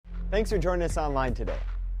Thanks for joining us online today.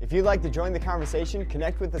 If you'd like to join the conversation,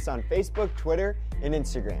 connect with us on Facebook, Twitter, and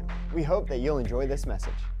Instagram. We hope that you'll enjoy this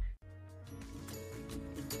message.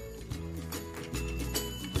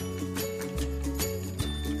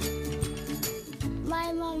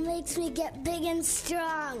 My mom makes me get big and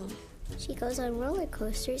strong. She goes on roller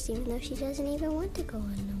coasters even though she doesn't even want to go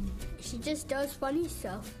on them. She just does funny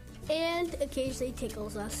stuff and occasionally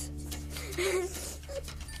tickles us.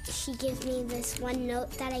 She gives me this one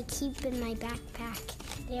note that I keep in my backpack.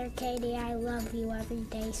 Dear Katie, I love you every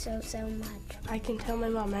day so much. I can tell my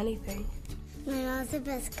mom anything. My mom's the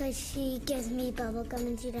best because she gives me bubble gum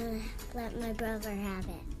and she doesn't let my brother have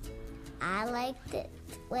it. I liked it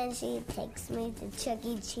when she takes me to Chuck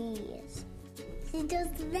E. Cheese. She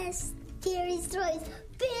does the best scary stories.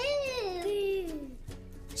 Boo! Boo!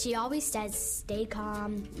 She always says, stay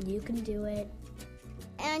calm, you can do it.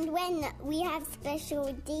 And when we have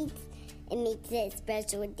special dates, it makes it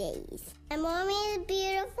special days. My mom is a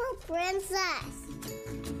beautiful princess.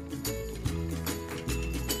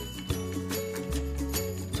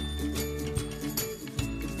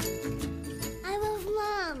 I love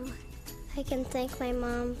Mom. I can thank my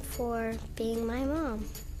mom for being my mom.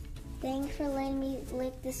 Thanks for letting me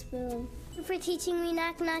lick the spoon. For teaching me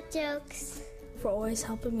knock-knock jokes. For always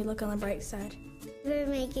helping me look on the bright side. For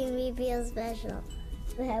making me feel special.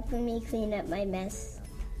 For helping me clean up my mess.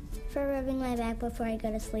 For rubbing my back before I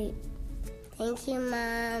go to sleep. Thank you,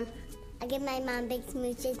 Mom. I give my mom big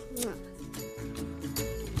smooches.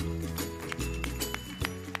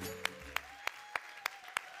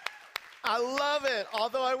 I love it.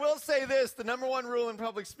 Although I will say this, the number one rule in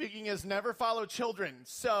public speaking is never follow children.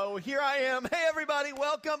 So here I am. Hey, everybody,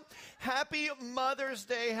 welcome. Happy Mother's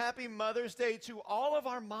Day. Happy Mother's Day to all of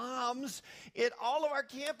our moms at all of our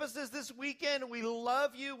campuses this weekend. We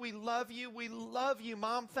love you. We love you. We love you.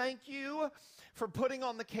 Mom, thank you for putting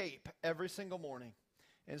on the cape every single morning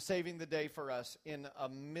and saving the day for us in a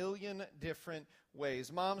million different ways.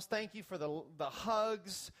 Moms, thank you for the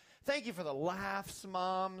hugs. Thank you for the laughs,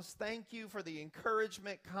 moms. Thank you for the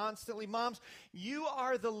encouragement constantly. Moms, you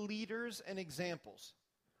are the leaders and examples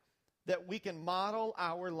that we can model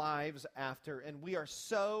our lives after, and we are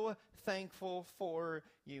so thankful for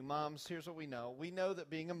you. Moms, here's what we know. We know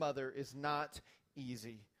that being a mother is not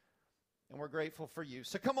easy, and we're grateful for you.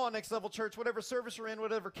 So come on, Next Level Church, whatever service you're in,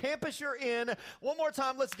 whatever campus you're in, one more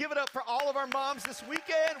time, let's give it up for all of our moms this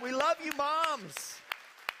weekend. We love you, moms.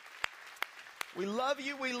 We love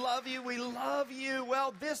you, we love you, we love you.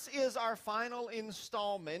 Well, this is our final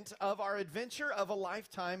installment of our Adventure of a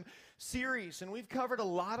Lifetime series, and we've covered a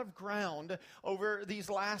lot of ground over this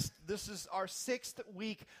is our 6th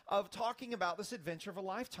week of talking about this adventure of a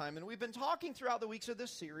lifetime, and we've been talking throughout the weeks of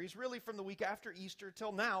this series, really from the week after Easter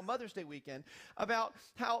till now, Mother's Day weekend, about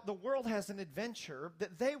how the world has an adventure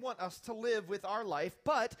that they want us to live with our life,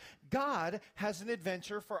 but God has an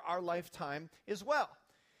adventure for our lifetime as well.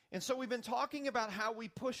 And so we've been talking about how we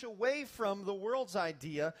push away from the world's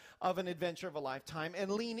idea of an adventure of a lifetime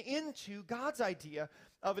and lean into God's idea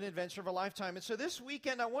of an adventure of a lifetime. And so this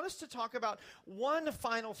weekend, I want us to talk about one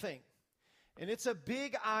final thing. And it's a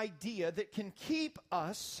big idea that can keep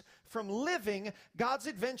us from living God's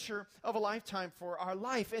adventure of a lifetime for our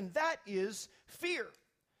life. And that is fear.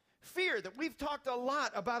 Fear, that we've talked a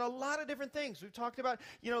lot about a lot of different things. We've talked about,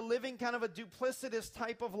 living kind of a duplicitous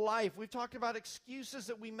type of life. We've talked about excuses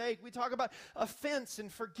that we make. We talk about offense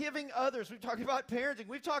and forgiving others. We've talked about parenting.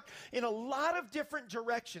 We've talked in a lot of different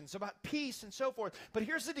directions about peace and so forth. But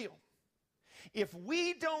here's the deal. If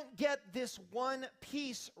we don't get this one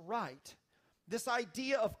piece right, this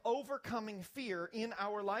idea of overcoming fear in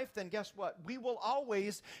our life, then guess what? We will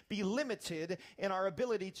always be limited in our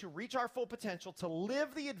ability to reach our full potential, to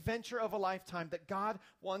live the adventure of a lifetime that God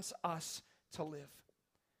wants us to live.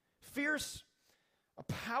 Fear's a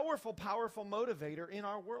powerful, powerful motivator in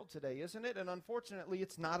our world today, isn't it? And unfortunately,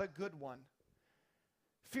 it's not a good one.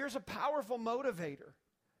 Fear's a powerful motivator.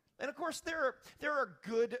 And of course, there are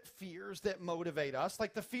good fears that motivate us,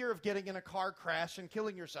 like the fear of getting in a car crash and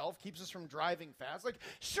killing yourself keeps us from driving fast. Like,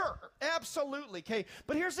 sure, absolutely, okay?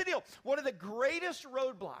 But here's the deal. One of the greatest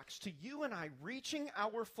roadblocks to you and I reaching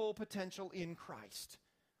our full potential in Christ,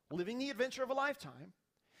 living the adventure of a lifetime,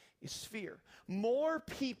 is fear. More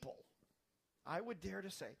people, I would dare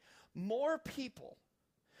to say, more people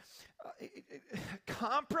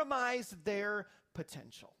compromise their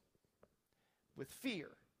potential with fear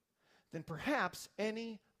than perhaps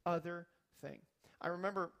any other thing. I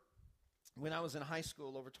remember when I was in high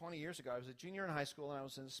school over 20 years ago. I was a junior in high school, and I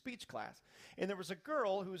was in a speech class. And there was a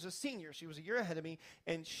girl who was a senior. She was a year ahead of me,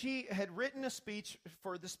 and she had written a speech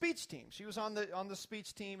for the speech team. She was on the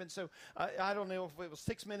speech team, and so I don't know if it was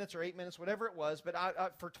 6 minutes or 8 minutes, whatever it was, but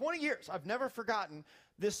for 20 years, I've never forgotten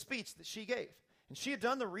this speech that she gave. And she had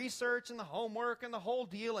done the research and the homework and the whole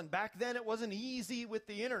deal, and back then it wasn't easy with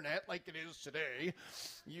the internet like it is today,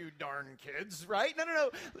 you darn kids, right? No.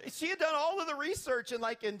 She had done all of the research in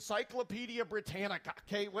like Encyclopedia Britannica,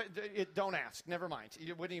 okay? Don't ask, never mind.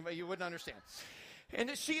 You wouldn't understand.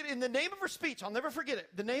 And she, in the name of her speech, I'll never forget it,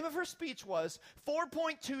 the name of her speech was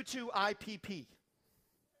 4.22 IPP.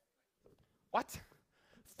 What?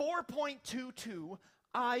 4.22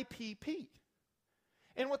 IPP.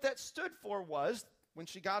 And what that stood for was, when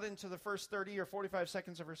she got into the first 30 or 45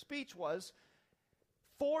 seconds of her speech, was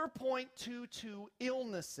 4.22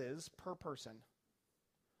 illnesses per person.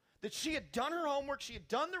 That she had done her homework, she had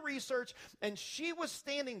done the research, and she was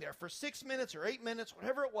standing there for 6 minutes or 8 minutes,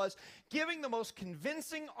 whatever it was, giving the most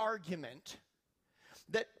convincing argument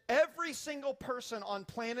that every single person on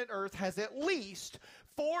planet Earth has at least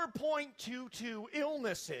 4.22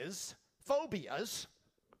 illnesses, phobias,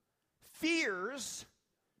 fears,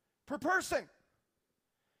 per person.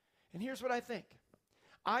 And here's what I think.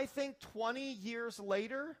 I think 20 years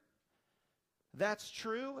later, that's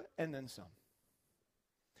true, and then some.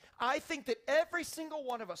 I think that every single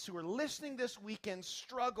one of us who are listening this weekend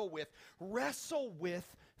wrestle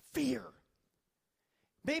with fear.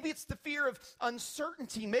 Maybe it's the fear of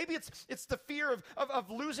uncertainty. Maybe it's the fear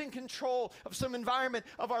of losing control of some environment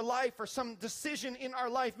of our life or some decision in our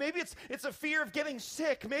life. Maybe it's a fear of getting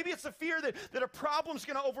sick. Maybe it's a fear that a problem's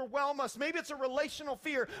going to overwhelm us. Maybe it's a relational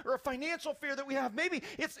fear or a financial fear that we have. Maybe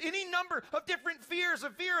it's any number of different fears,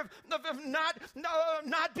 a fear of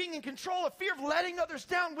not being in control, a fear of letting others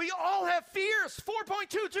down. We all have fears.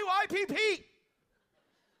 4.22 IPP.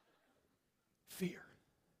 Fear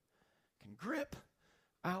can grip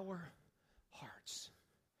our hearts.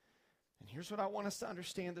 And here's what I want us to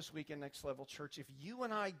understand this weekend, Next Level Church. If you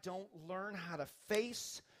and I don't learn how to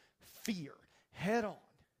face fear head on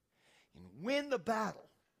and win the battle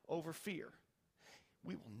over fear,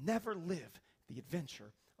 we will never live the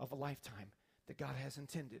adventure of a lifetime that God has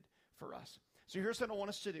intended for us. So here's what I want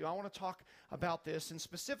us to do. I want to talk about this, and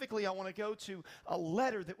specifically I want to go to a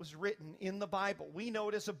letter that was written in the Bible. We know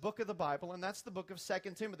it as a book of the Bible, and that's the book of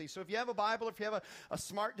 2 Timothy. So if you have a Bible, if you have a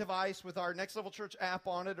smart device with our Next Level Church app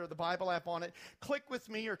on it or the Bible app on it, click with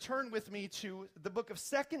me or turn with me to the book of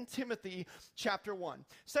 2 Timothy chapter 1.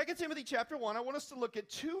 2 Timothy chapter 1, I want us to look at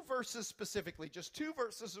two verses specifically, just two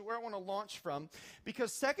verses is where I want to launch from,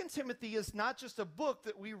 because 2 Timothy is not just a book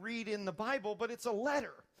that we read in the Bible, but it's a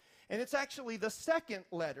letter. And it's actually the second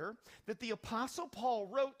letter that the Apostle Paul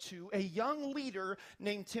wrote to a young leader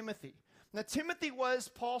named Timothy. Now, Timothy was,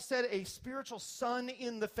 Paul said, a spiritual son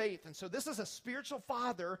in the faith. And so this is a spiritual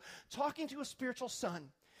father talking to a spiritual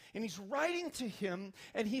son. And he's writing to him,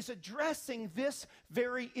 and he's addressing this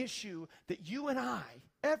very issue that you and I,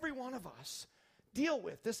 every one of us, deal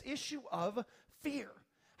with, this issue of fear.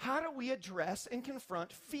 How do we address and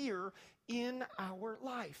confront fear in our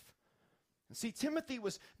life? See, Timothy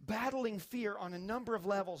was battling fear on a number of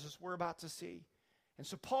levels, as we're about to see. And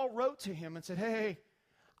so Paul wrote to him and said, hey,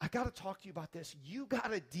 I got to talk to you about this. You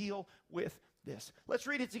got to deal with this. Let's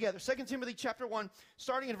read it together. 2 Timothy chapter 1,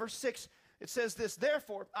 starting in verse 6, it says this,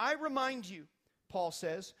 therefore, I remind you, Paul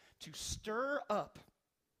says, to stir up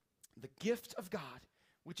the gift of God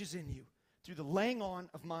which is in you through the laying on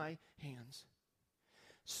of my hands.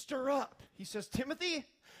 Stir up. He says, Timothy,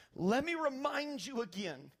 let me remind you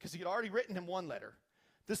again, because he had already written him one letter.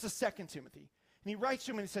 This is 2 Timothy. And he writes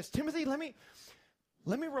to him and he says, Timothy, let me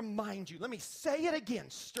remind you. Let me say it again.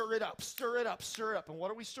 Stir it up, stir it up, stir it up. And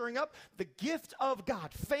what are we stirring up? The gift of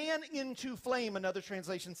God. Fan into flame, another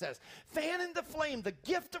translation says. Fan into flame the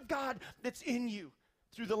gift of God that's in you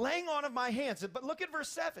through the laying on of my hands. But look at verse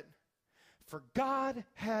 7. For God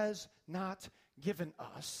has not given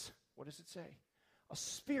us, what does it say? A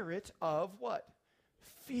spirit of what?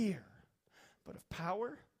 Fear, but of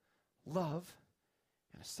power, love,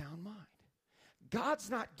 and a sound mind. God's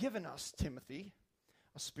not given us, Timothy,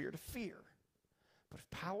 a spirit of fear, but of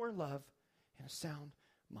power, love, and a sound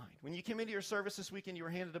mind. When you came into your service this weekend, you were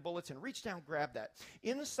handed a bulletin. Reach down, grab that.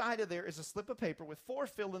 Inside of there is a slip of paper with 4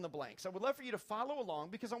 fill-in-the-blanks. I would love for you to follow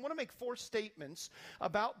along because I want to make 4 statements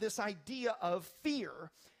about this idea of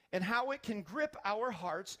fear and how it can grip our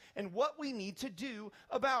hearts and what we need to do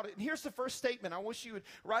about it. And here's the first statement. I wish you would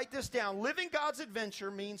write this down. Living God's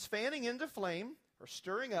adventure means fanning into flame or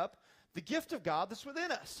stirring up the gift of God that's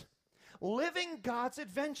within us. Living God's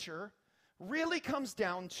adventure really comes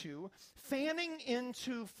down to fanning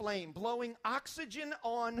into flame, blowing oxygen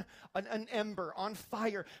on an ember, on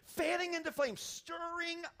fire, fanning into flame,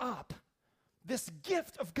 stirring up this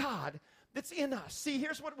gift of God that's in us. See,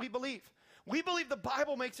 here's what we believe. We believe the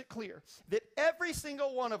Bible makes it clear that every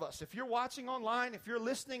single one of us, if you're watching online, if you're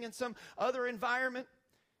listening in some other environment,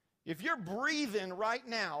 if you're breathing right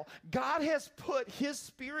now, God has put His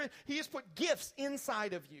Spirit, He has put gifts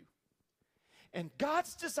inside of you. And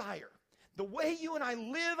God's desire, the way you and I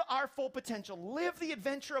live our full potential, live the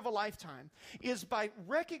adventure of a lifetime, is by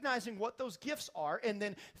recognizing what those gifts are and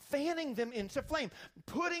then fanning them into flame,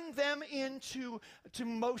 putting them into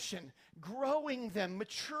motion, growing them,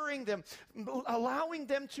 maturing them, allowing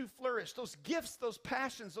them to flourish. Those gifts, those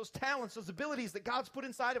passions, those talents, those abilities that God's put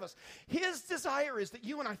inside of us. His desire is that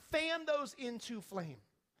you and I fan those into flame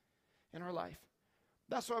in our life.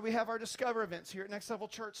 That's why we have our Discover events here at Next Level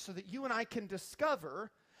Church, so that you and I can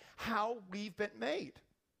discover how we've been made,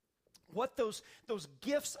 what those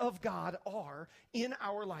gifts of God are in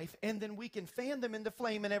our life, and then we can fan them into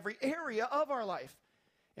flame in every area of our life,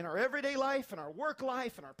 in our everyday life, in our work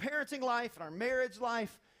life, in our parenting life, in our marriage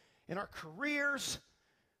life, in our careers,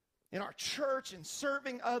 in our church, in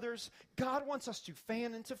serving others. God wants us to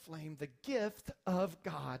fan into flame the gift of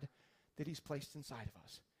God that He's placed inside of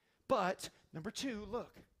us. But, number two,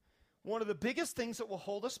 look, one of the biggest things that will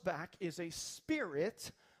hold us back is a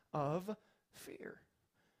spirit of fear.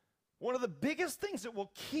 One of the biggest things that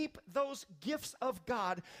will keep those gifts of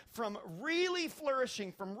God from really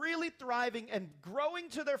flourishing, from really thriving and growing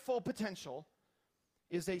to their full potential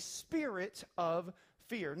is a spirit of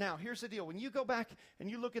fear. Now, here's the deal. When you go back and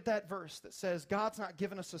you look at that verse that says God's not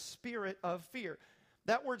given us a spirit of fear,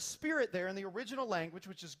 that word spirit there in the original language,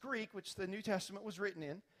 which is Greek, which the New Testament was written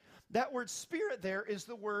in, that word spirit there is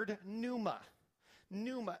the word pneuma.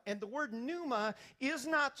 Pneuma. And the word pneuma is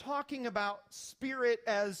not talking about spirit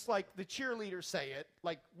as like the cheerleaders say it.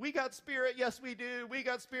 Like, we got spirit, yes we do, we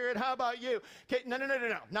got spirit, how about you? Okay, no,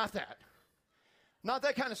 not that. Not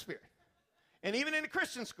that kind of spirit. And even in a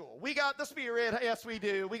Christian school, we got the spirit, yes we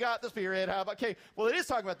do, we got the spirit, how about, okay, well it is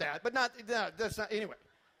talking about that, but that's not, anyway.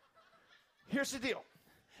 Here's the deal.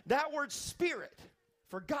 That word spirit,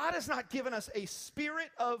 for God has not given us a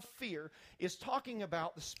spirit of fear, is talking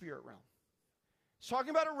about the spirit realm. It's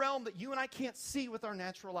talking about a realm that you and I can't see with our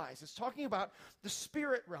natural eyes. It's talking about the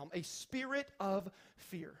spirit realm, a spirit of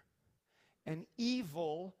fear, an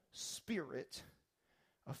evil spirit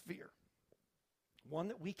of fear. One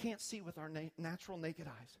that we can't see with our natural naked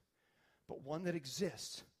eyes, but one that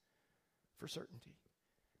exists for certainty.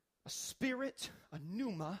 A spirit, a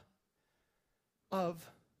pneuma of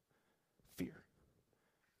fear.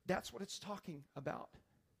 That's what it's talking about.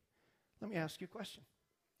 Let me ask you a question.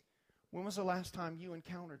 When was the last time you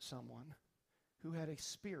encountered someone who had a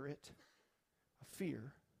spirit of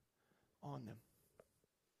fear on them?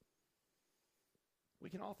 We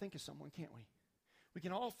can all think of someone, can't we? We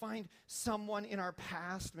can all find someone in our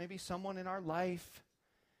past, maybe someone in our life.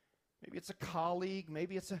 Maybe it's a colleague,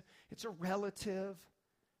 maybe it's a relative,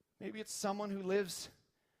 maybe it's someone who lives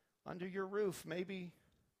under your roof, maybe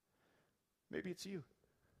it's you.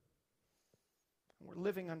 We're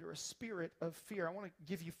living under a spirit of fear. I want to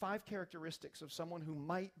give you 5 characteristics of someone who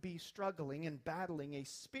might be struggling and battling a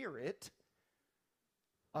spirit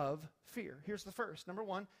of fear. Here's the first. Number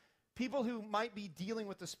 1, people who might be dealing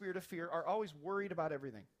with the spirit of fear are always worried about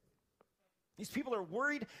everything. These people are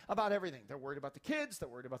worried about everything. They're worried about the kids. They're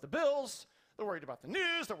worried about the bills. They're worried about the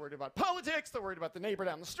news. They're worried about politics. They're worried about the neighbor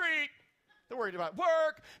down the street. They're worried about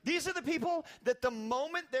work. These are the people that the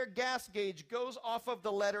moment their gas gauge goes off of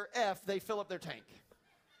the letter F, they fill up their tank.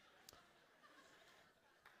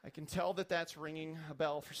 I can tell that that's ringing a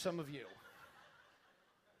bell for some of you.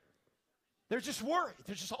 They're just worried.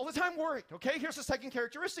 They're just all the time worried. Okay, here's the second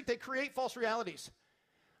characteristic. They create false realities.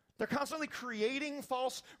 They're constantly creating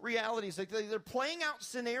false realities. They're playing out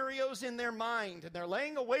scenarios in their mind, and they're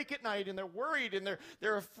laying awake at night, and they're worried, and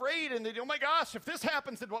they're afraid, and oh my gosh, if this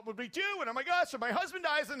happens, then what would we do? And oh my gosh, if my husband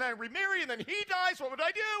dies, and I remarry, and then he dies, what would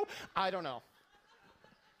I do? I don't know.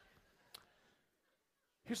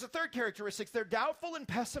 Here's the third characteristic. They're doubtful and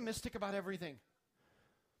pessimistic about everything.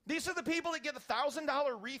 These are the people that get a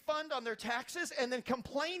 $1,000 refund on their taxes and then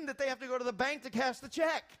complain that they have to go to the bank to cash the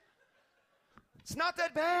check. It's not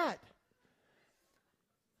that bad.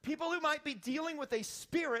 People who might be dealing with a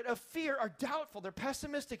spirit of fear are doubtful. They're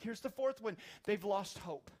pessimistic. Here's the fourth one. They've lost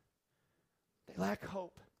hope. They lack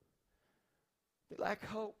hope. They lack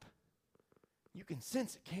hope. You can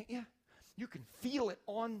sense it, can't you? You can feel it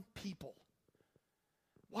on people.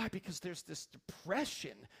 Why? Because there's this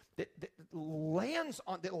depression that lives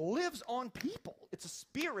on people. It's a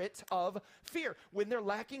spirit of fear when they're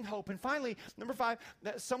lacking hope. And finally, number 5,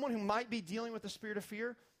 that someone who might be dealing with the spirit of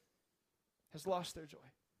fear has lost their joy.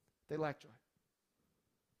 They lack joy.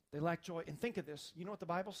 They lack joy. And think of this. You know what the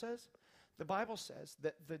Bible says? The Bible says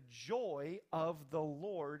that the joy of the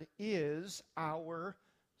Lord is our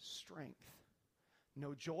strength.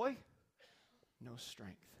 No joy, no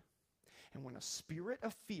strength. And when a spirit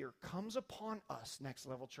of fear comes upon us, Next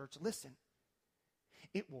Level Church, listen,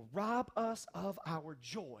 it will rob us of our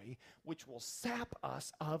joy, which will sap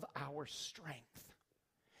us of our strength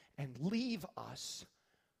and leave us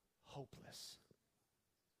hopeless.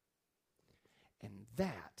 And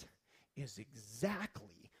that is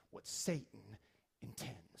exactly what Satan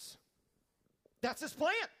intends. That's his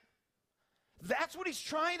plan. That's what he's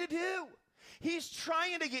trying to do. He's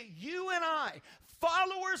trying to get you and I,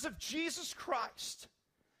 followers of Jesus Christ,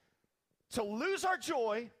 to lose our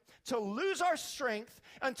joy, to lose our strength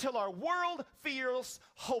until our world feels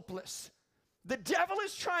hopeless. The devil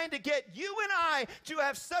is trying to get you and I to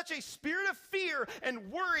have such a spirit of fear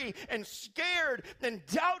and worry and scared and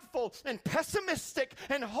doubtful and pessimistic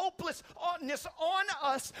and hopelessness on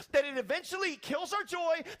us that it eventually kills our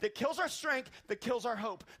joy, that kills our strength, that kills our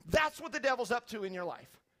hope. That's what the devil's up to in your life.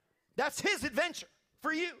 That's his adventure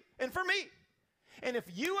for you and for me. And if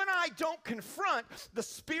you and I don't confront the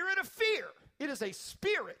spirit of fear, it is a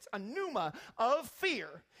spirit, a pneuma of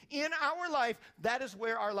fear in our life, that is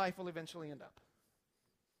where our life will eventually end up.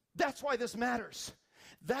 That's why this matters.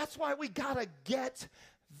 That's why we gotta get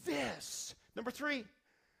this. Number three,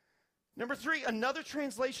 another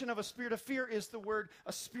translation of a spirit of fear is the word,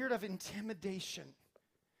 a spirit of intimidation.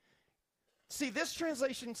 See, this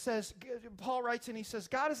translation says, Paul writes and he says,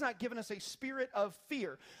 God has not given us a spirit of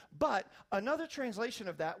fear. But another translation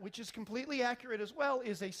of that, which is completely accurate as well,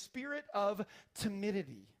 is a spirit of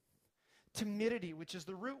timidity. Timidity, which is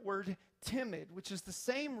the root word timid, which is the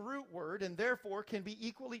same root word and therefore can be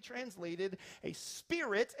equally translated a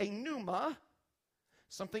spirit, a pneuma,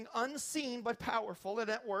 something unseen but powerful and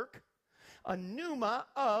at work, a pneuma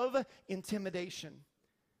of intimidation.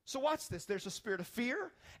 So watch this. There's a spirit of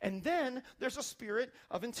fear, and then there's a spirit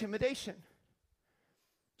of intimidation,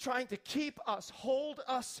 trying to keep us, hold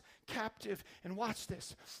us captive. And watch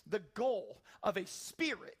this. The goal of a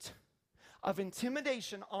spirit of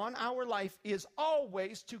intimidation on our life is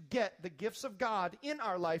always to get the gifts of God in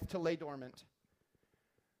our life to lay dormant.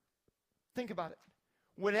 Think about it.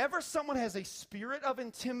 Whenever someone has a spirit of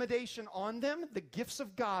intimidation on them, the gifts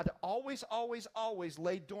of God always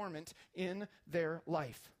lay dormant in their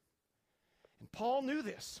life. And Paul knew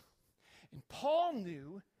this. And Paul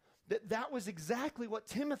knew that that was exactly what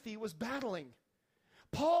Timothy was battling.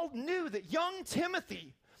 Paul knew that young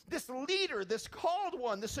Timothy, this leader, this called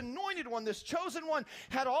one, this anointed one, this chosen one,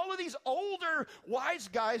 had all of these older wise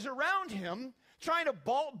guys around him trying to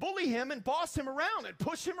bully him and boss him around and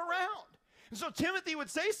push him around. And so Timothy would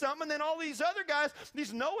say something, and then all these other guys,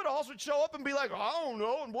 these know-it-alls would show up and be like, I don't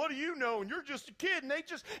know, and what do you know, and you're just a kid,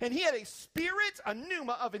 and he had a spirit, a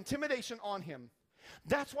pneuma of intimidation on him.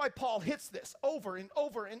 That's why Paul hits this over and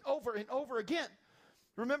over and over and over again.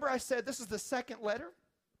 Remember I said this is the second letter?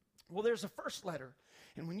 Well, there's a first letter.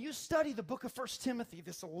 And when you study the book of 1 Timothy,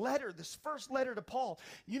 this first letter to Paul,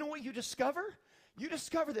 you know what you discover? You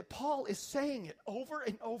discover that Paul is saying it over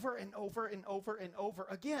and over and over and over and over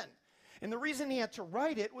again. And the reason he had to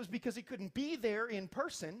write it was because he couldn't be there in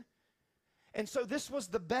person. And so this was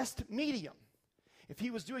the best medium. If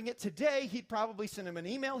he was doing it today, he'd probably send him an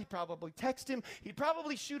email. He'd probably text him. He'd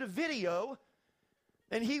probably shoot a video,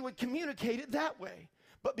 and he would communicate it that way.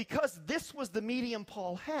 But because this was the medium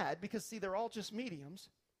Paul had, because, see, they're all just mediums,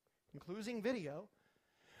 including video,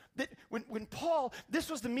 that when Paul, this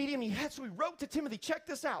was the medium he had, so he wrote to Timothy. Check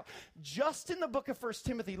this out. Just in the book of 1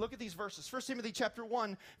 Timothy, look at these verses. 1 Timothy chapter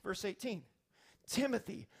 1, verse 18.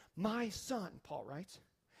 Timothy, my son, Paul writes,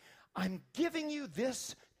 I'm giving you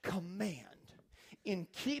this command in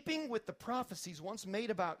keeping with the prophecies once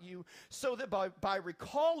made about you, so that by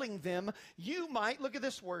recalling them, you might, look at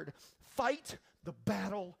this word, fight the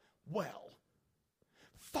battle well.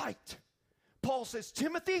 Fight. Paul says,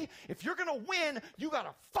 Timothy, if you're going to win, you got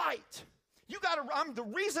to fight. The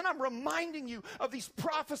reason I'm reminding you of these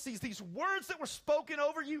prophecies, these words that were spoken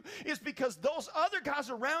over you, is because those other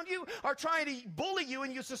guys around you are trying to bully you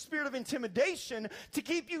and use the spirit of intimidation to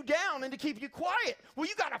keep you down and to keep you quiet. Well,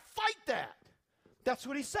 you got to fight that. That's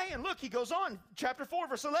what he's saying. Look, he goes on, chapter 4,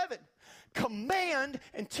 verse 11. Command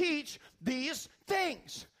and teach these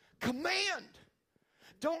things. Command.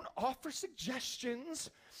 Don't offer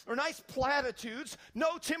suggestions or nice platitudes.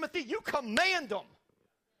 No, Timothy, you command them.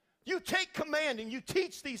 You take command and you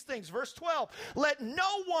teach these things. Verse 12, let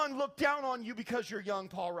no one look down on you because you're young,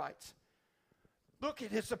 Paul writes. Look,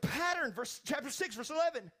 it's a pattern. Chapter 6, verse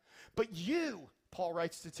 11. But you, Paul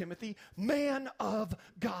writes to Timothy, man of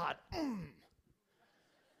God,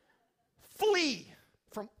 flee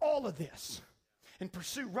from all of this and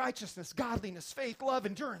pursue righteousness, godliness, faith, love,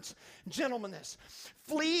 endurance, gentleness.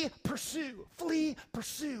 Flee,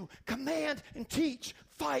 pursue, command and teach,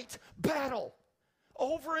 fight, battle.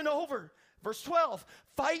 Over and over. Verse 12,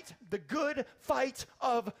 fight the good fight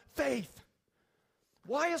of faith.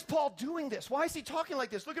 Why is Paul doing this? Why is he talking like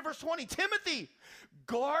this? Look at verse 20. Timothy,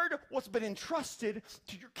 guard what's been entrusted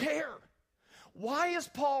to your care. Why is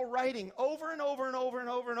Paul writing over and over and over and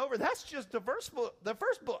over and over? That's just the first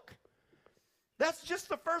book. That's just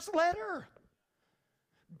the first letter.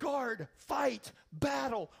 Guard, fight,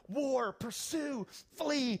 battle, war, pursue,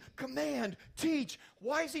 flee, command, teach.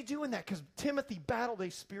 Why is he doing that? Because Timothy battled a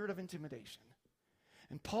spirit of intimidation.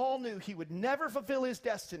 And Paul knew he would never fulfill his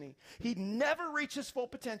destiny. He'd never reach his full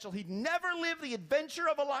potential. He'd never live the adventure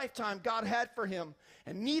of a lifetime God had for him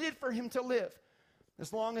and needed for him to live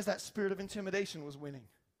as long as that spirit of intimidation was winning.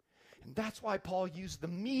 And that's why Paul used the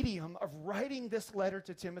medium of writing this letter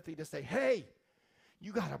to Timothy to say, hey,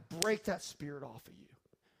 you got to break that spirit off of you.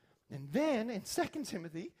 And then in 2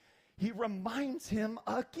 Timothy, he reminds him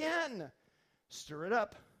again. Stir it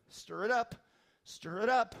up, stir it up, stir it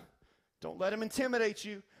up. Don't let him intimidate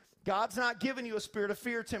you. God's not giving you a spirit of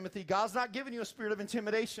fear, Timothy. God's not giving you a spirit of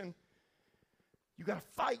intimidation. You got to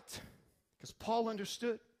fight. Because Paul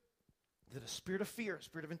understood that a spirit of fear, a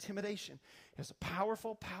spirit of intimidation is a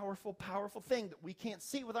powerful, powerful, powerful thing that we can't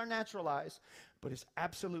see with our natural eyes, but is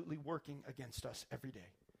absolutely working against us every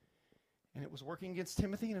day. And it was working against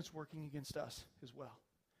Timothy, and it's working against us as well.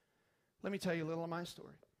 Let me tell you a little of my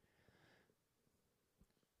story.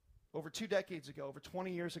 Over 2 decades ago, over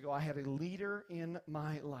 20 years ago, I had a leader in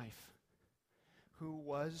my life who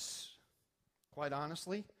was, quite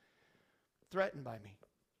honestly, threatened by me.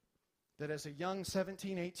 That as a young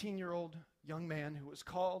 17, 18-year-old young man who was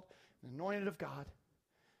called and anointed of God,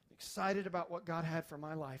 excited about what God had for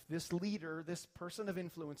my life, this leader, this person of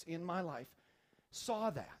influence in my life, saw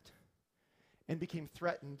that and became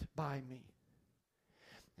threatened by me.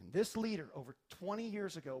 And this leader, over 20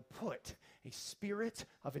 years ago, put a spirit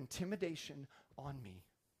of intimidation on me.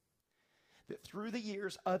 That through the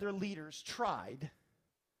years, other leaders tried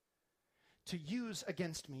to use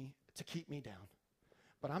against me to keep me down.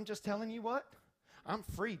 But I'm just telling you what, I'm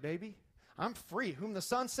free, baby. I'm free. Whom the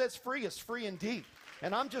Son sets free is free indeed.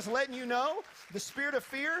 And I'm just letting you know, the spirit of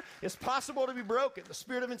fear is possible to be broken. The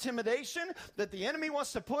spirit of intimidation that the enemy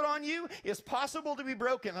wants to put on you is possible to be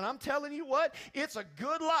broken. And I'm telling you what, it's a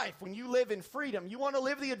good life when you live in freedom. You want to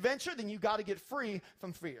live the adventure, then you got to get free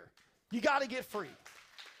from fear. You got to get free.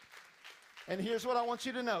 And here's what I want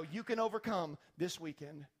you to know. You can overcome this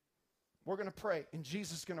weekend. We're going to pray, and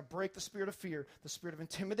Jesus is going to break the spirit of fear, the spirit of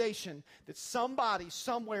intimidation that somebody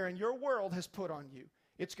somewhere in your world has put on you.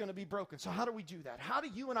 It's going to be broken. So how do we do that? How do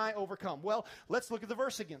you and I overcome? Well, let's look at the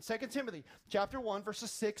verse again. 2 Timothy chapter 1,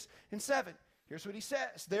 verses 6 and 7. Here's what he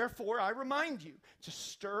says. Therefore, I remind you to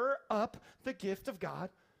stir up the gift of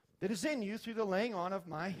God that is in you through the laying on of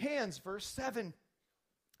my hands. Verse 7.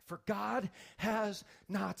 For God has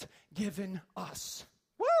not given us,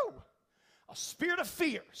 a spirit of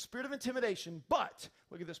fear, spirit of intimidation. But,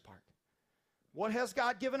 look at this part. What has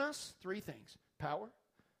God given us? 3 things. Power,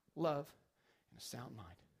 love, and a sound mind.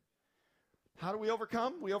 How do we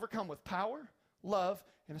overcome? We overcome with power, love,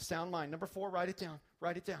 and a sound mind. Number 4, write it down.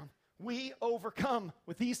 Write it down. We overcome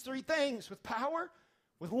with these 3 things. With power,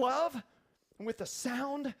 with love, and with a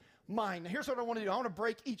sound mind. Now, here's what I want to do. I want to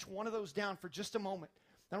break each one of those down for just a moment.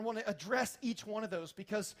 And I want to address each one of those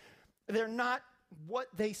because they're not what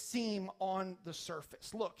they seem on the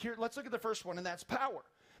surface. Look, here, let's look at the first one, and that's power.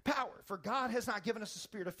 Power. For God has not given us a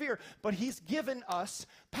spirit of fear, but he's given us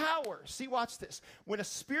power. See, watch this. When a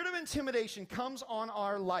spirit of intimidation comes on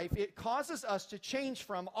our life, it causes us to change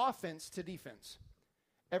from offense to defense.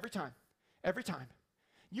 Every time. Every time.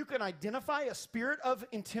 You can identify a spirit of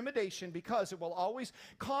intimidation because it will always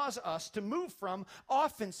cause us to move from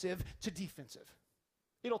offensive to defensive.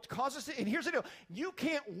 It'll cause us to, and here's the deal. You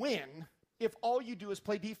can't win if all you do is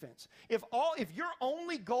play defense. If your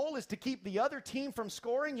only goal is to keep the other team from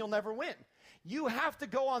scoring, you'll never win. You have to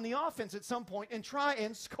go on the offense at some point and try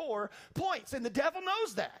and score points. And the devil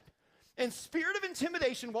knows that. And spirit of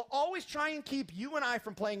intimidation will always try and keep you and I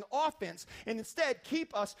from playing offense and instead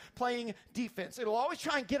keep us playing defense. It'll always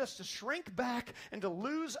try and get us to shrink back and to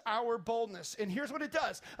lose our boldness. And here's what it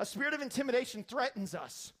does. A spirit of intimidation threatens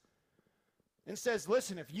us and says,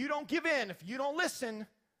 listen, if you don't give in, if you don't listen,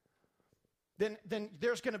 then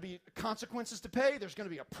there's going to be consequences to pay. There's going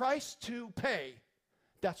to be a price to pay.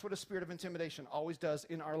 That's what a spirit of intimidation always does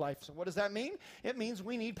in our life. So what does that mean? It means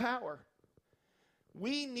we need power.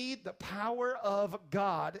 We need the power of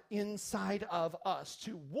God inside of us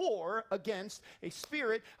to war against a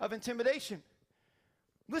spirit of intimidation.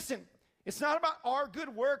 Listen, it's not about our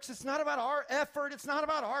good works. It's not about our effort. It's not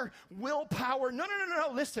about our willpower. No.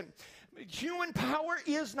 Listen, human power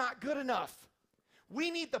is not good enough. We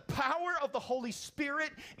need the power of the Holy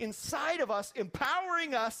Spirit inside of us,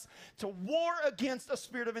 empowering us to war against a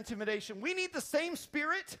spirit of intimidation. We need the same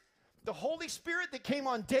Spirit, the Holy Spirit that came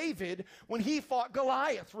on David when he fought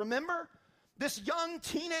Goliath. Remember? This young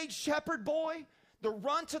teenage shepherd boy, the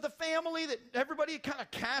runt of the family that everybody kind of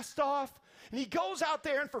cast off. And he goes out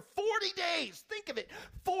there, and for 40 days, think of it,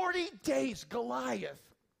 40 days, Goliath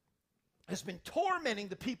has been tormenting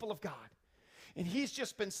the people of God. And he's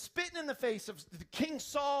just been spitting in the face of King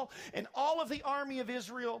Saul and all of the army of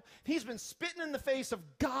Israel. He's been spitting in the face of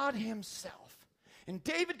God himself. And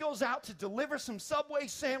David goes out to deliver some Subway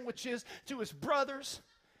sandwiches to his brothers.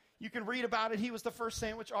 You can read about it. He was the first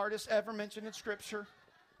sandwich artist ever mentioned in Scripture.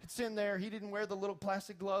 It's in there. He didn't wear the little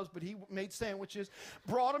plastic gloves, but he made sandwiches.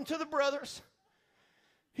 Brought them to the brothers.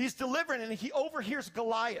 He's delivering, and he overhears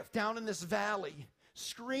Goliath down in this valley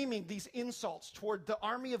screaming these insults toward the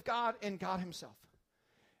army of God and God himself.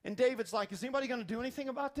 And David's like, is anybody going to do anything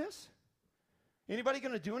about this? Anybody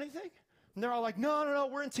going to do anything? And they're all like, no,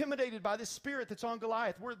 we're intimidated by this spirit that's on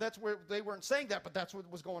Goliath. That's where they weren't saying that, but that's what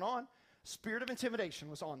was going on. Spirit of intimidation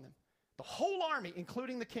was on them. The whole army,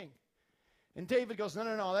 including the king. And David goes,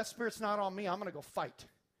 no, that spirit's not on me. I'm going to go fight.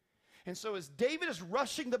 And so as David is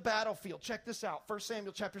rushing the battlefield, check this out, 1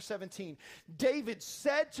 Samuel chapter 17. David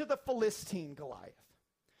said to the Philistine Goliath,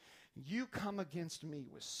 you come against me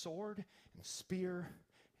with sword and spear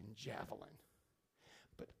and javelin,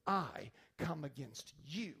 but I come against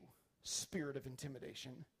you, spirit of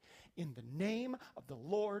intimidation, in the name of the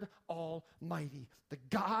Lord Almighty, the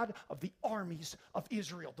God of the armies of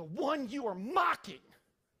Israel, the one you are mocking.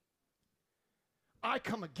 I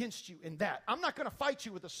come against you in that. I'm not going to fight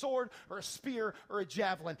you with a sword or a spear or a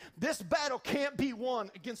javelin. This battle can't be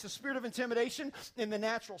won against the spirit of intimidation in the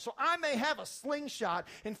natural. So I may have a slingshot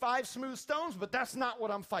and 5 smooth stones, but that's not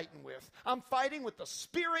what I'm fighting with. I'm fighting with the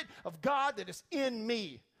Spirit of God that is in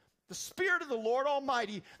me. The Spirit of the Lord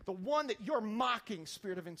Almighty, the one that you're mocking,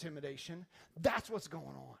 spirit of intimidation, that's what's going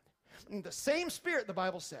on. And the same Spirit, the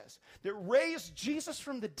Bible says, that raised Jesus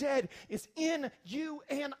from the dead is in you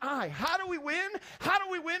and I. How do we win? How do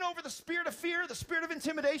we win over the spirit of fear, the spirit of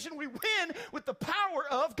intimidation? We win with the power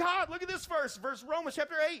of God. Look at this verse Romans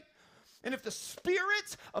chapter 8. And if the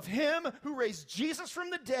Spirit of him who raised Jesus from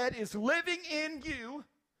the dead is living in you,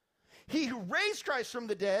 he who raised Christ from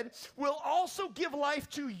the dead will also give life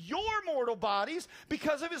to your mortal bodies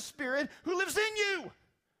because of his Spirit who lives in you.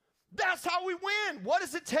 That's how we win. What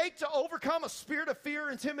does it take to overcome a spirit of fear,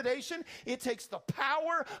 intimidation? It takes the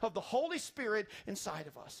power of the Holy Spirit inside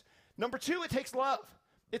of us. Number 2, it takes love.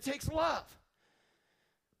 It takes love.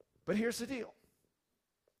 But here's the deal.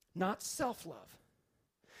 Not self-love.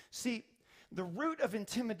 See, the root of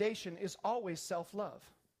intimidation is always self-love.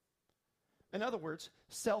 In other words,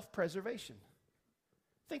 self-preservation.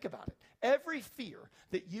 Think about it. Every fear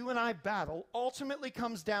that you and I battle ultimately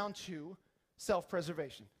comes down to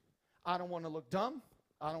self-preservation. I don't want to look dumb.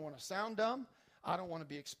 I don't want to sound dumb. I don't want to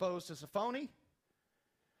be exposed as a phony.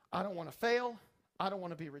 I don't want to fail. I don't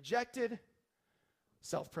want to be rejected.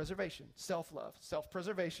 Self-preservation, self-love,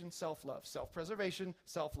 self-preservation, self-love, self-preservation,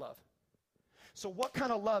 self-love. So what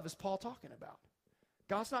kind of love is Paul talking about?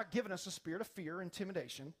 God's not giving us a spirit of fear,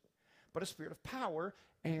 intimidation, but a spirit of power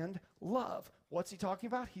and love. What's he talking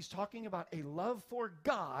about? He's talking about a love for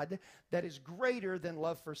God that is greater than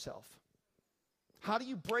love for self. How do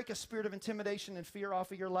you break a spirit of intimidation and fear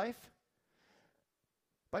off of your life?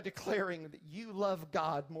 By declaring that you love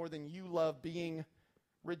God more than you love being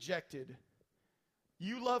rejected.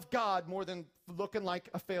 You love God more than looking like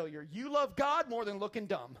a failure. You love God more than looking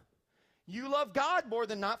dumb. You love God more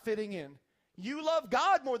than not fitting in. You love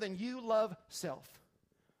God more than you love self.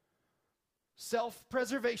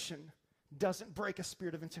 Self-preservation doesn't break a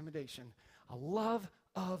spirit of intimidation. A love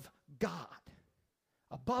of God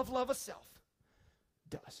above love of self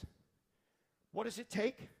does. What does it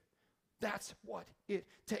take? That's what it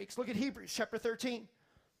takes. Look at Hebrews chapter 13,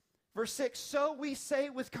 verse 6. So we say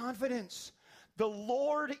with confidence, the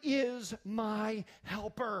Lord is my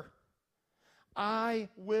helper. I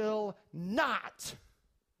will not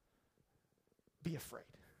be afraid.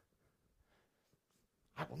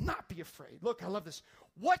 I will not be afraid. Look, I love this.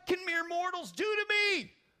 What can mere mortals do to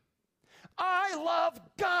me? I love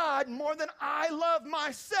God more than I love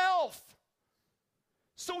myself.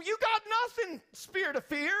 So you got nothing, spirit of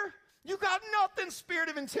fear. You got nothing, spirit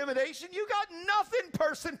of intimidation. You got nothing,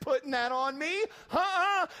 person putting that on me.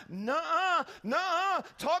 Nuh-uh.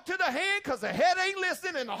 Talk to the hand because the head ain't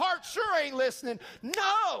listening and the heart sure ain't listening.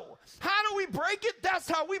 No. How do we break it? That's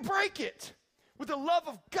how we break it. With the love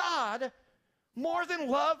of God more than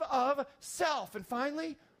love of self. And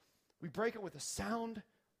finally, we break it with a sound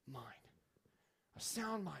mind. A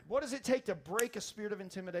sound mind. What does it take to break a spirit of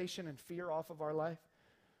intimidation and fear off of our life?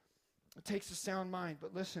 It takes a sound mind.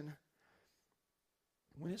 But listen,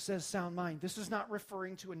 when it says sound mind, this is not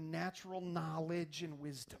referring to a natural knowledge and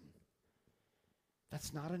wisdom.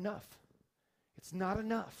 That's not enough. It's not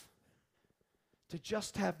enough to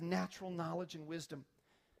just have natural knowledge and wisdom.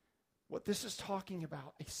 What this is talking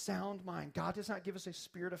about, a sound mind. God does not give us a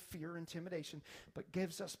spirit of fear, intimidation, but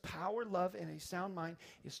gives us power, love, and a sound mind,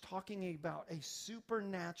 is talking about a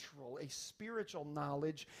supernatural, a spiritual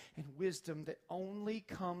knowledge and wisdom that only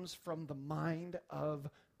comes from the mind of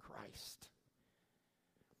Christ.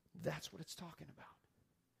 That's what it's talking about.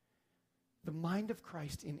 The mind of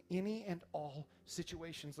Christ in any and all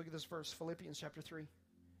situations. Look at this verse, Philippians chapter 3.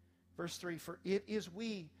 Verse 3, for it is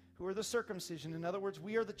we who are the circumcision. In other words,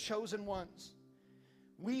 we are the chosen ones.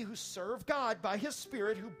 We who serve God by His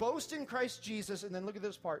Spirit, who boast in Christ Jesus, and then look at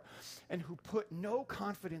this part, and who put no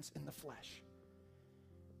confidence in the flesh.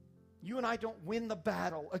 You and I don't win the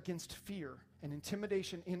battle against fear and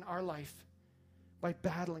intimidation in our life by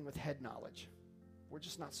battling with head knowledge. We're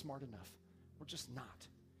just not smart enough. We're just not.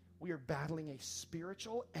 We are battling a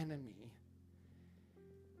spiritual enemy,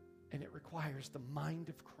 and it requires the mind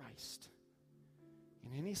of Christ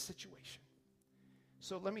in any situation.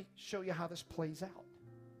 So let me show you how this plays out.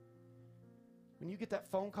 When you get that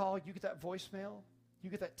phone call, you get that voicemail, you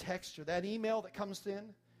get that text or that email that comes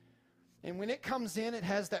in, and when it comes in, it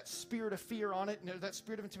has that spirit of fear on it, and that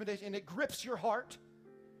spirit of intimidation, and it grips your heart,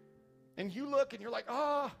 and you look and you're like,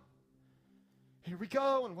 here we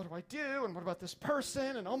go, and what do I do, and what about this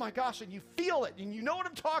person, and oh my gosh, and you feel it, and you know what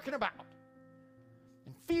I'm talking about.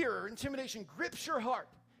 And fear or intimidation grips your heart.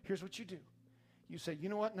 Here's what you do. You say, you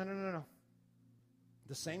know what? No.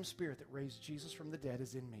 The same Spirit that raised Jesus from the dead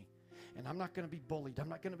is in me. And I'm not going to be bullied. I'm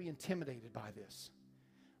not going to be intimidated by this.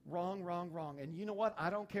 Wrong. And you know what? I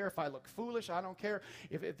don't care if I look foolish. I don't care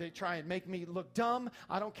if they try and make me look dumb.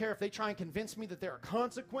 I don't care if they try and convince me that there are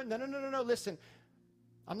consequences. No. Listen,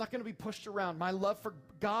 I'm not going to be pushed around. My love for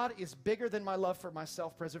God is bigger than my love for my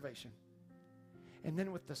self-preservation. And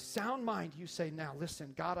then with the sound mind, you say, now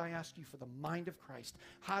listen, God, I ask you for the mind of Christ.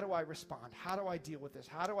 How do I respond? How do I deal with this?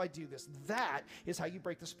 How do I do this? That is how you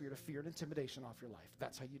break the spirit of fear and intimidation off your life.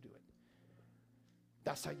 That's how you do it.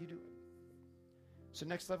 That's how you do it. So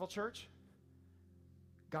Next Level Church,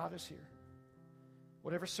 God is here.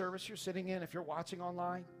 Whatever service you're sitting in, if you're watching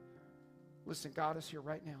online, listen, God is here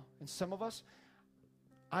right now. And some of us,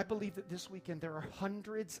 I believe that this weekend there are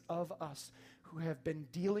hundreds of us who have been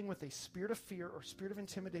dealing with a spirit of fear or spirit of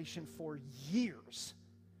intimidation for years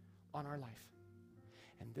on our life.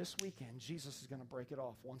 And this weekend, Jesus is going to break it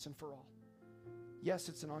off once and for all. Yes,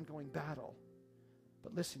 it's an ongoing battle,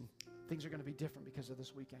 but listen, things are going to be different because of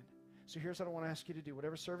this weekend. So here's what I want to ask you to do.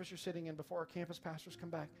 Whatever service you're sitting in, before our campus pastors come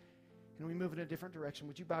back and we move in a different direction,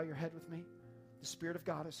 would you bow your head with me? The Spirit of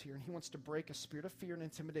God is here, and He wants to break a spirit of fear and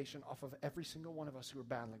intimidation off of every single one of us who are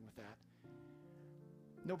battling with that.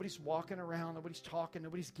 Nobody's walking around, nobody's talking,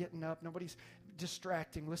 nobody's getting up, nobody's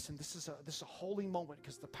distracting. Listen, this is a holy moment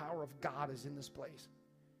because the power of God is in this place.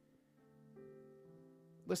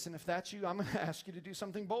 Listen, if that's you, I'm going to ask you to do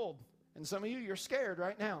something bold. And some of you, you're scared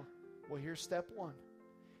right now. Well, here's step one.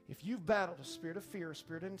 If you've battled a spirit of fear, a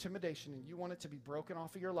spirit of intimidation, and you want it to be broken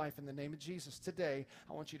off of your life in the name of Jesus today,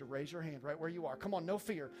 I want you to raise your hand right where you are. Come on, no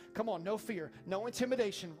fear. Come on, no fear. No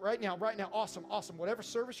intimidation. Right now. Awesome. Whatever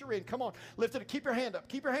service you're in, come on, lift it. Keep your hand up.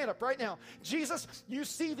 Keep your hand up right now. Jesus, you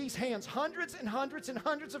see these hands, hundreds and hundreds and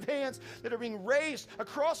hundreds of hands that are being raised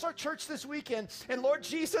across our church this weekend. And Lord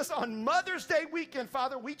Jesus, on Mother's Day weekend,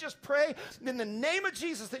 Father, we just pray in the name of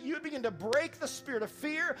Jesus that you would begin to break the spirit of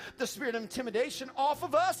fear, the spirit of intimidation off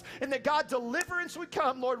of us, and that God, deliverance would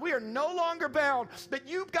come. Lord, we are no longer bound, but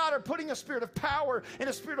you, God, are putting a spirit of power and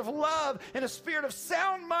a spirit of love and a spirit of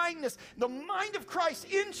sound mindedness, the mind of Christ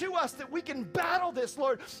into us that we can battle this,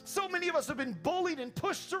 Lord. So many of us have been bullied and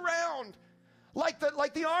pushed around. like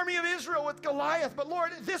the army of Israel with Goliath. But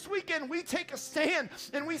Lord, this weekend we take a stand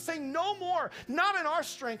and we say no more, not in our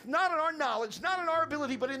strength, not in our knowledge, not in our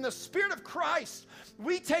ability, but in the Spirit of Christ.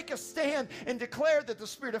 We take a stand and declare that the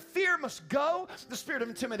spirit of fear must go, the spirit of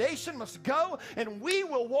intimidation must go, and we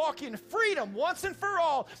will walk in freedom once and for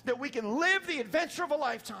all, that we can live the adventure of a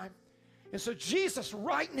lifetime. And so Jesus,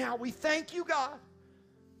 right now, we thank you, God,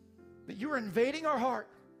 that you are invading our heart,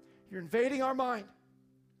 you're invading our mind.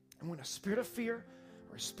 And when a spirit of fear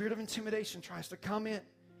or a spirit of intimidation tries to come in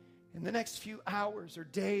the next few hours or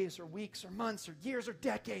days or weeks or months or years or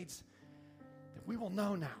decades, that we will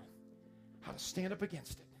know now how to stand up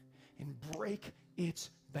against it and break its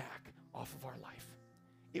back off of our life.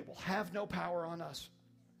 It will have no power on us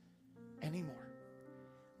anymore.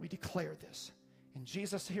 We declare this. And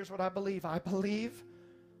Jesus, here's what I believe. I believe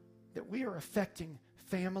that we are affecting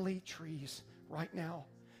family trees right now.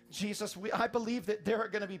 Jesus, I believe that there are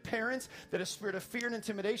going to be parents that a spirit of fear and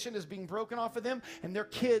intimidation is being broken off of them, and their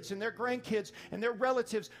kids and their grandkids and their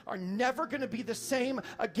relatives are never going to be the same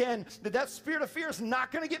again. That spirit of fear is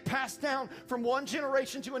not going to get passed down from one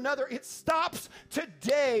generation to another. It stops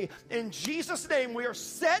today. In Jesus' name, we are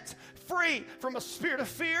set free from a spirit of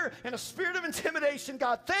fear and a spirit of intimidation.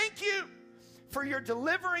 God, thank you for your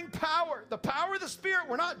delivering power, the power of the Spirit.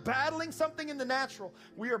 We're not battling something in the natural.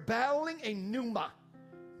 We are battling a pneuma,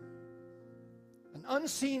 an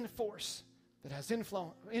unseen force that has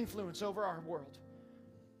influence over our world.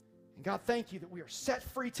 And God, thank you that we are set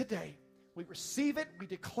free today. We receive it, we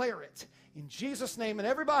declare it in Jesus' name. And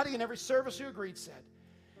everybody in every service who agreed said,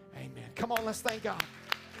 amen. Come on, let's thank God.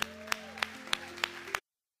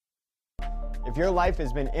 If your life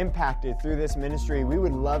has been impacted through this ministry, we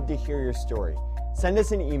would love to hear your story. Send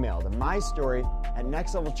us an email to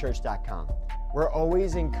mystory@nextlevelchurch.com. We're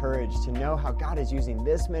always encouraged to know how God is using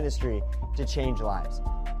this ministry to change lives.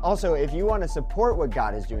 Also, if you want to support what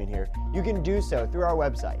God is doing here, you can do so through our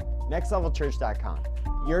website, nextlevelchurch.com.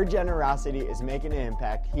 Your generosity is making an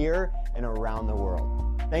impact here and around the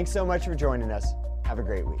world. Thanks so much for joining us. Have a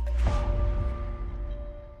great week.